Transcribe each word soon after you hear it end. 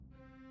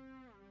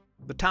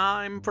The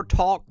time for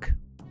talk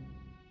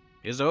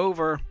is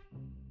over.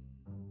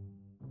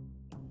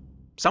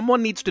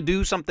 Someone needs to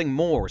do something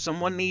more.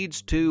 Someone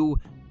needs to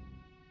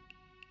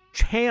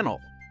channel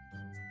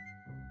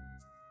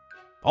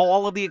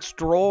all of the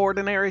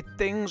extraordinary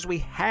things we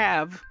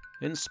have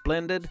in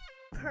Splendid.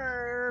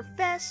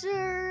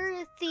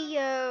 Professor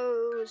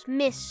Theo's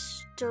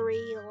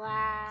Mystery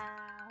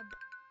Lab.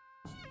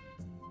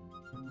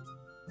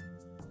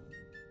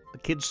 The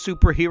kids'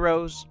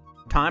 superheroes,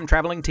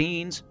 time-traveling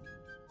teens,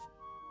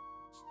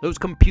 those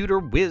computer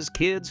whiz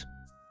kids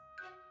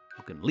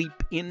who can leap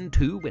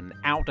into and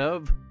out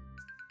of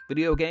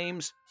video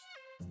games.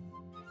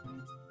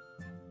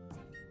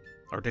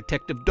 Our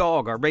detective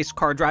dog, our race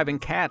car driving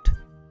cat,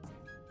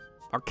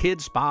 our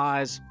kid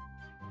spies,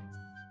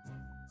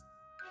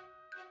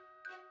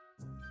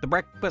 the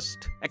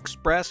Breakfast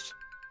Express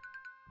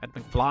at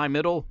McFly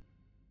Middle,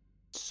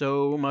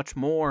 so much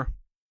more.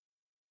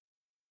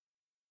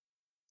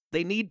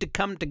 They need to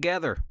come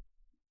together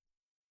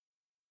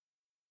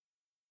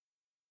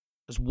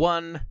as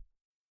one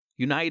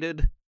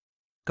united,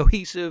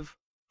 cohesive,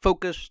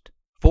 focused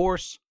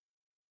force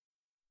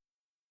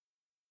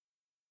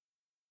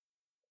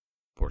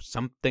for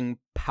something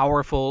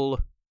powerful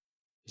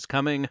is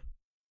coming.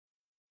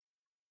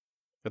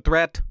 A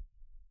threat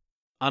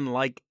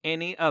unlike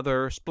any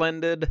other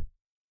Splendid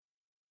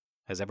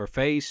has ever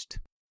faced.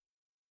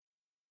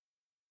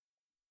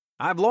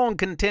 I've long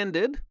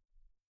contended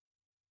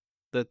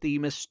that the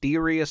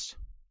mysterious,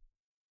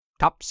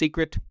 top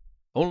secret,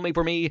 only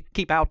for me,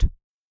 keep out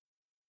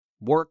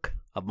work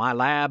of my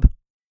lab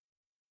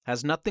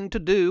has nothing to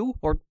do,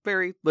 or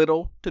very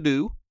little to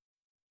do,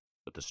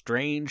 with the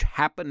strange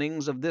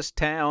happenings of this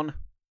town.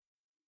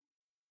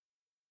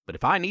 But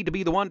if I need to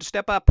be the one to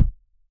step up,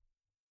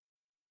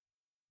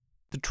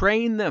 to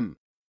train them,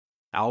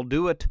 I'll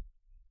do it.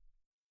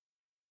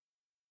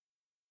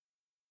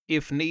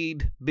 If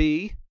need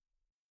be.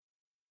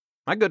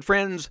 My good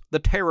friends, the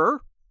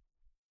Terror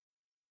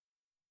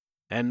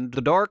and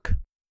the Dark,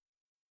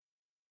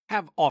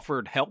 have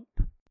offered help,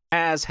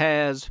 as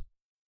has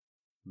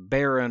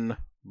Baron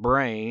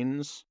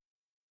Brains.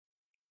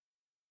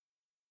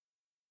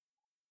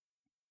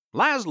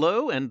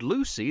 Laszlo and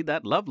Lucy,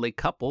 that lovely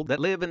couple that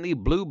live in the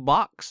Blue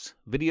Box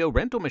video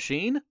rental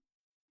machine,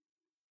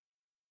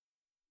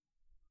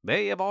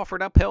 they have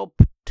offered up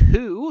help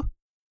too.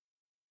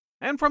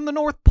 And from the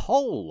North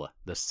Pole,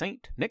 the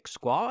St. Nick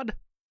Squad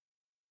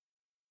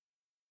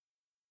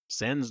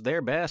sends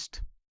their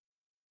best.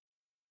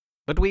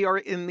 But we are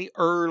in the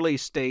early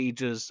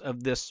stages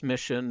of this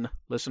mission,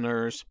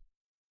 listeners.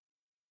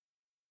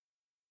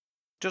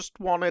 Just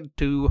wanted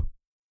to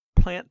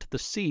plant the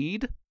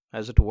seed,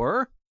 as it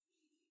were.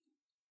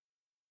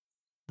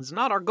 It's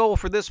not our goal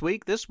for this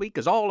week. This week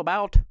is all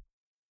about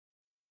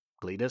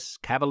Cletus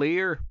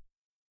Cavalier,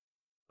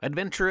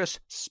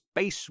 adventurous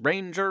space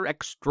ranger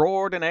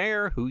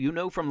extraordinaire who you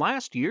know from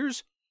last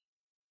year's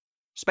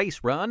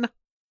Space Run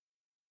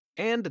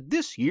and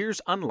this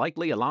year's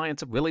unlikely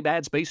alliance of really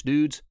bad space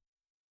dudes.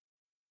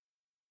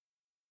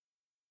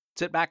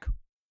 Sit back,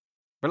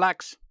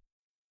 relax,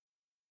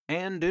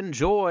 and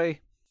enjoy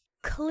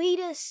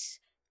Cletus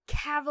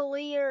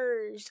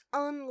Cavalier's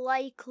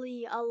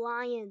Unlikely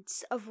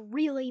Alliance of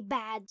Really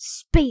Bad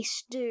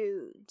Space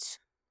Dudes,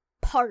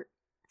 Part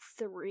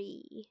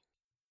 3.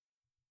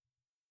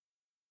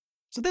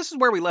 So this is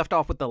where we left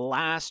off with the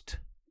last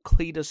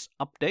Cletus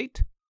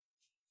update.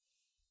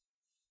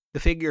 The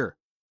figure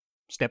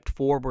stepped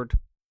forward,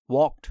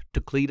 walked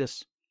to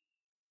Cletus.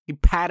 He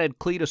patted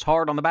Cletus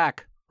hard on the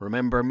back.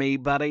 "Remember me,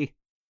 buddy?"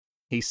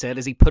 he said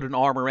as he put an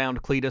arm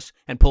around Cletus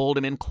and pulled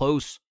him in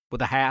close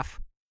with a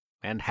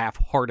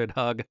half-hearted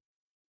hug.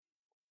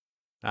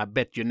 "I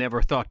bet you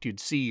never thought you'd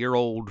see your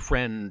old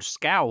friend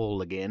Scowl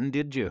again,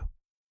 did you?"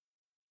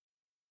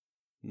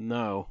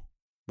 "No,"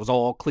 was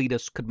all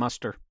Cletus could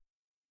muster.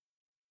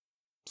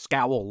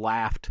 Scowl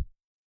laughed.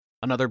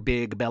 Another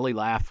big belly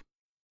laugh.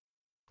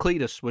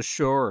 Cletus was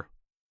sure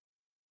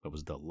it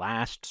was the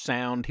last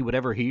sound he would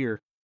ever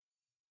hear.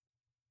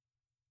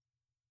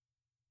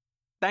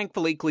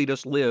 Thankfully,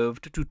 Cletus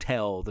lived to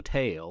tell the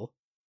tale.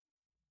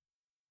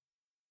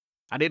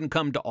 "I didn't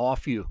come to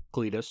off you,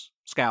 Cletus,"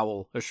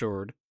 Scowl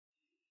assured.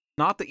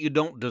 "Not that you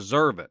don't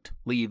deserve it,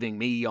 leaving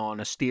me on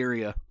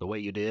Asteria the way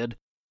you did."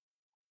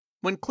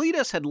 When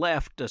Cletus had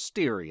left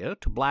Asteria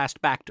to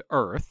blast back to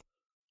Earth,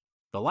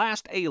 the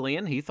last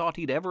alien he thought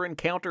he'd ever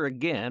encounter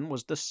again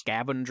was the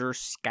scavenger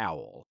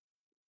Scowl.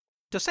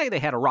 To say they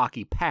had a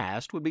rocky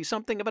past would be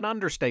something of an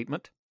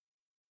understatement.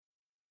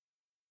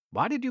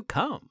 "Why did you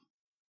come?"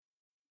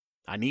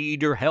 "I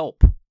need your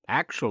help.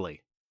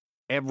 Actually,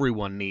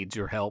 everyone needs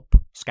your help,"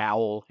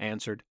 Scowl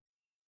answered.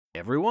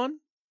 "Everyone?"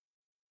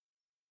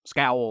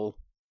 Scowl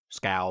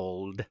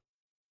scowled.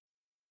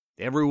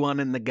 "Everyone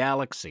in the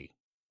galaxy.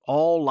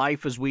 All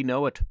life as we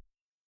know it.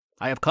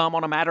 I have come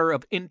on a matter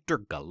of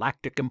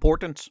intergalactic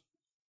importance."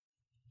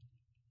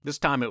 This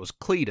time it was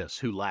Cletus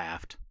who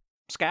laughed.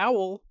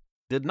 Scowl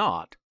did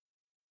not.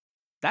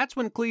 That's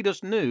when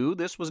Cletus knew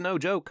this was no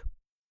joke.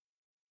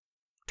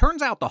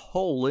 Turns out the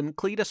hole in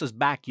Cletus's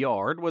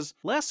backyard was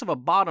less of a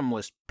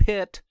bottomless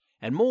pit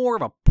and more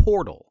of a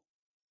portal.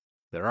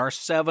 There are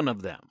 7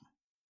 of them.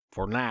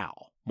 For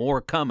now.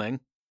 More coming.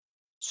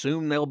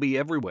 Soon they'll be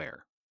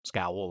everywhere,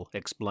 Scowl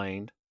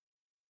explained.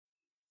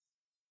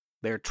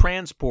 They're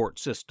transport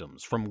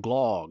systems from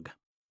Glog.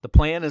 The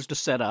plan is to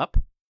set up.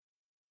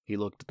 He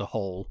looked at the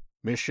hole.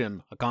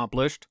 Mission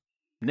accomplished.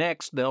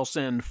 Next, they'll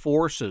send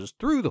forces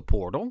through the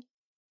portal.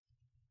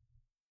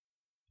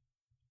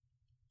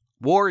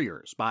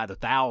 Warriors by the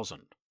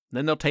 1,000.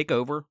 Then they'll take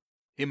over,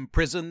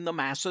 imprison the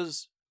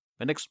masses,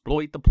 and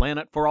exploit the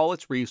planet for all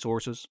its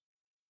resources.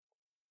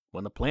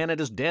 When the planet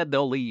is dead,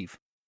 they'll leave.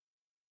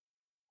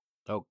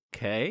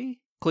 Okay.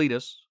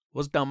 Cletus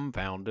was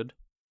dumbfounded.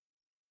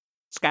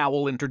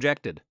 Scowl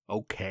interjected.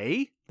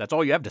 Okay? That's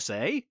all you have to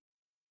say?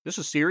 This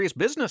is serious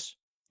business.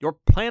 Your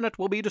planet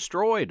will be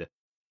destroyed.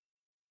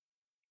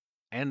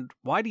 And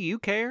why do you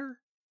care?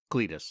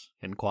 Cletus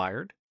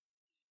inquired.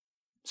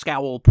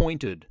 Scowl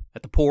pointed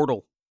at the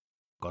portal.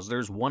 Because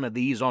there's one of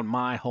these on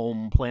my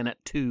home planet,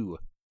 too.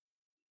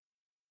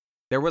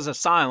 There was a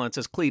silence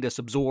as Cletus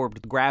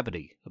absorbed the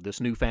gravity of this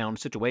newfound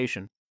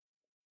situation.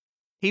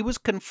 He was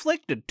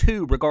conflicted,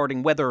 too,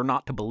 regarding whether or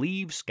not to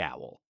believe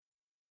Scowl.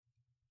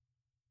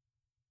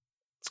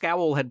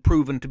 Scowl had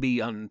proven to be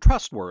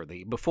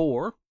untrustworthy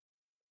before.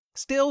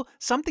 Still,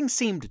 something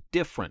seemed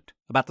different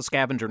about the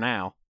scavenger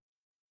now.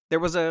 There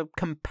was a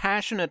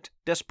compassionate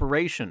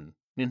desperation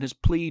in his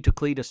plea to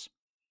Cletus,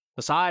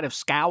 a side of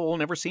Scowl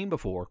never seen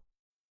before.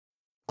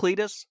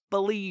 Cletus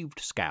believed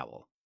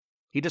Scowl.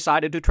 He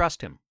decided to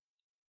trust him.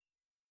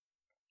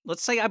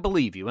 Let's say I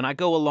believe you and I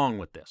go along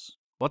with this.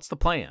 What's the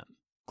plan?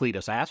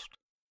 Cletus asked.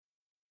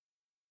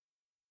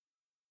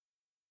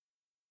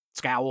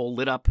 Scowl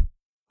lit up,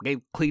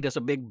 gave Cletus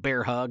a big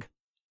bear hug.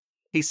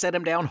 He set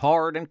him down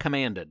hard and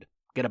commanded,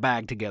 "Get a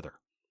bag together.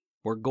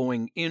 We're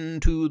going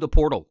into the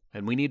portal,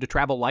 and we need to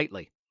travel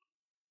lightly."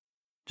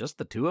 Just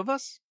the 2 of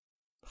us?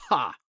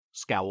 Ha!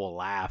 Scowl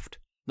laughed.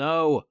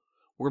 No,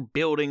 we're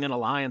building an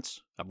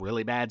alliance of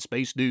really bad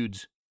space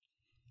dudes.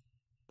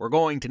 We're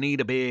going to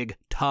need a big,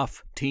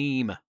 tough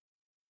team.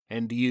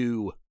 And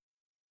you.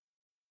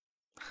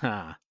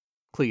 Ha!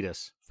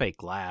 Cletus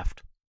fake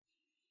laughed.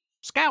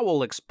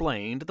 Scowl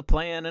explained the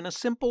plan in a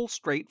simple,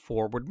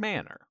 straightforward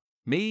manner.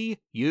 Me,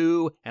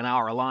 you, and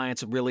our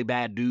alliance of really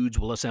bad dudes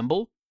will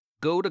assemble,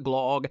 go to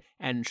Glog,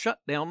 and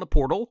shut down the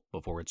portal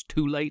before it's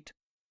too late.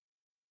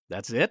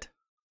 That's it?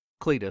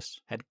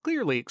 Cletus had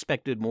clearly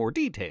expected more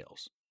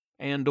details,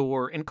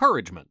 and/or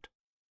encouragement.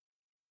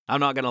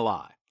 I'm not going to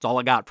lie, it's all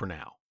I got for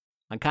now.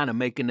 I'm kind of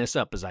making this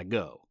up as I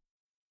go.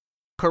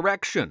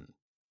 Correction,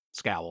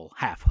 Scowl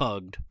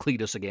half-hugged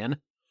Cletus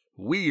again.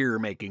 We're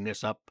making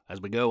this up as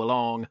we go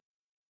along.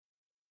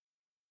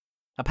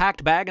 A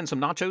packed bag and some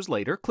nachos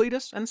later,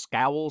 Cletus and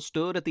Scowl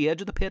stood at the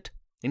edge of the pit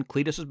in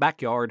Cletus's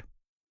backyard,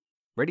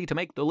 ready to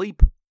make the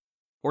leap,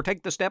 or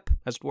take the step,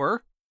 as it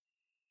were.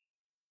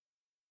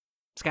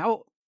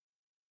 Scowl,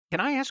 can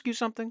I ask you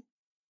something?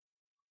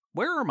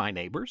 Where are my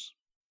neighbors?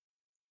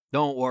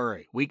 Don't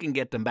worry, we can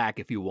get them back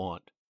if you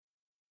want.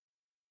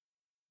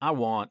 I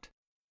want.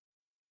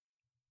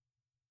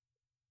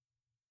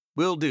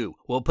 Will do.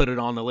 We'll put it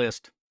on the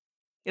list.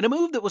 In a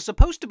move that was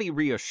supposed to be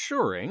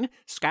reassuring,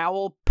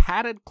 Scowl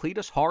patted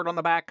Cletus hard on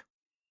the back,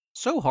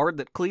 so hard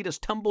that Cletus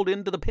tumbled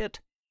into the pit.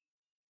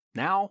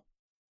 Now,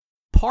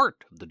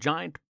 part of the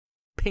giant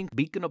pink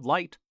beacon of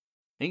light,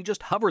 and he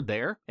just hovered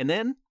there, and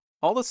then,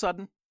 all of a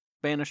sudden,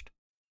 vanished.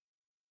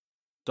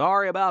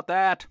 Sorry about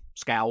that,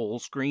 Scowl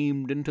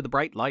screamed into the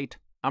bright light.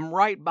 I'm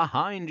right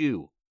behind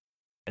you.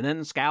 And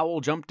then Scowl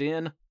jumped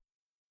in, and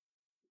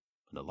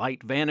the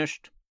light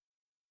vanished.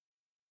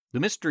 The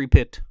mystery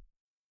pit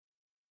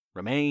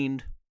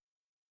remained.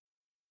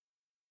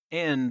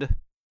 End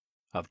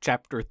of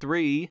Chapter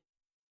 3.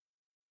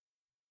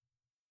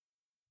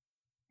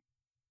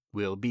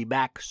 We'll be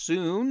back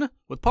soon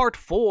with Part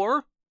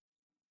 4,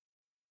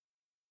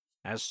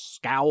 as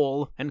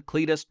Scowl and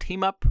Cletus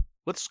team up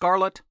with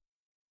Scarlet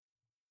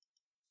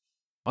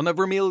on the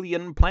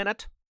Vermilion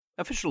planet,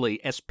 officially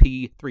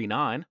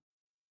SP-39.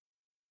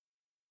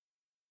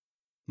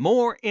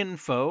 More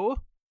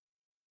info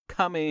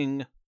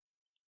coming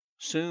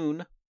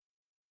soon.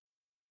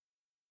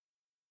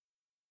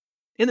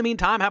 In the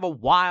meantime, have a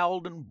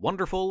wild and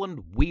wonderful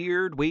and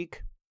weird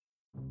week.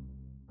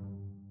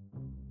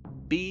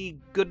 Be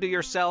good to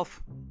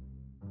yourself.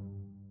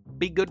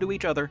 Be good to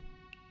each other.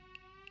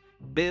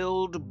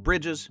 Build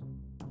bridges.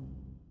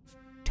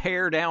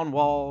 Tear down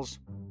walls.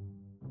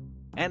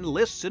 And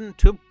listen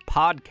to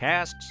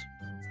podcasts.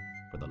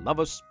 For the love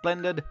of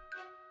splendid.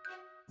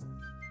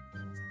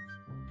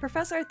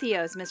 Professor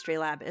Theo's Mystery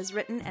Lab is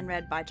written and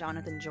read by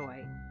Jonathan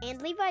Joy.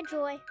 And Levi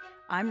Joy.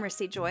 I'm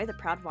Rissy Joy, the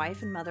proud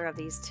wife and mother of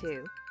these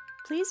 2.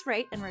 Please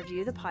rate and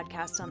review the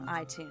podcast on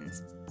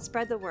iTunes.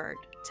 Spread the word.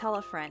 Tell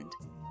a friend.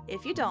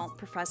 If you don't,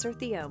 Professor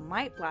Theo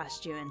might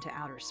blast you into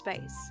outer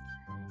space.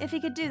 If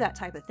he could do that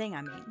type of thing,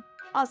 I mean.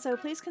 Also,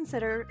 please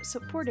consider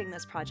supporting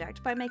this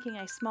project by making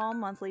a small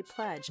monthly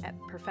pledge at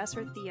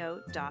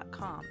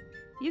ProfessorTheo.com.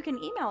 You can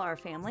email our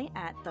family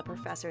at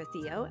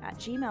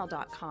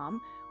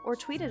theprofessortheo@gmail.com or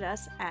tweet at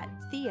us at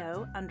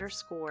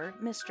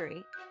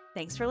Theo_mystery.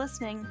 Thanks for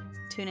listening.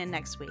 Tune in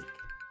next week.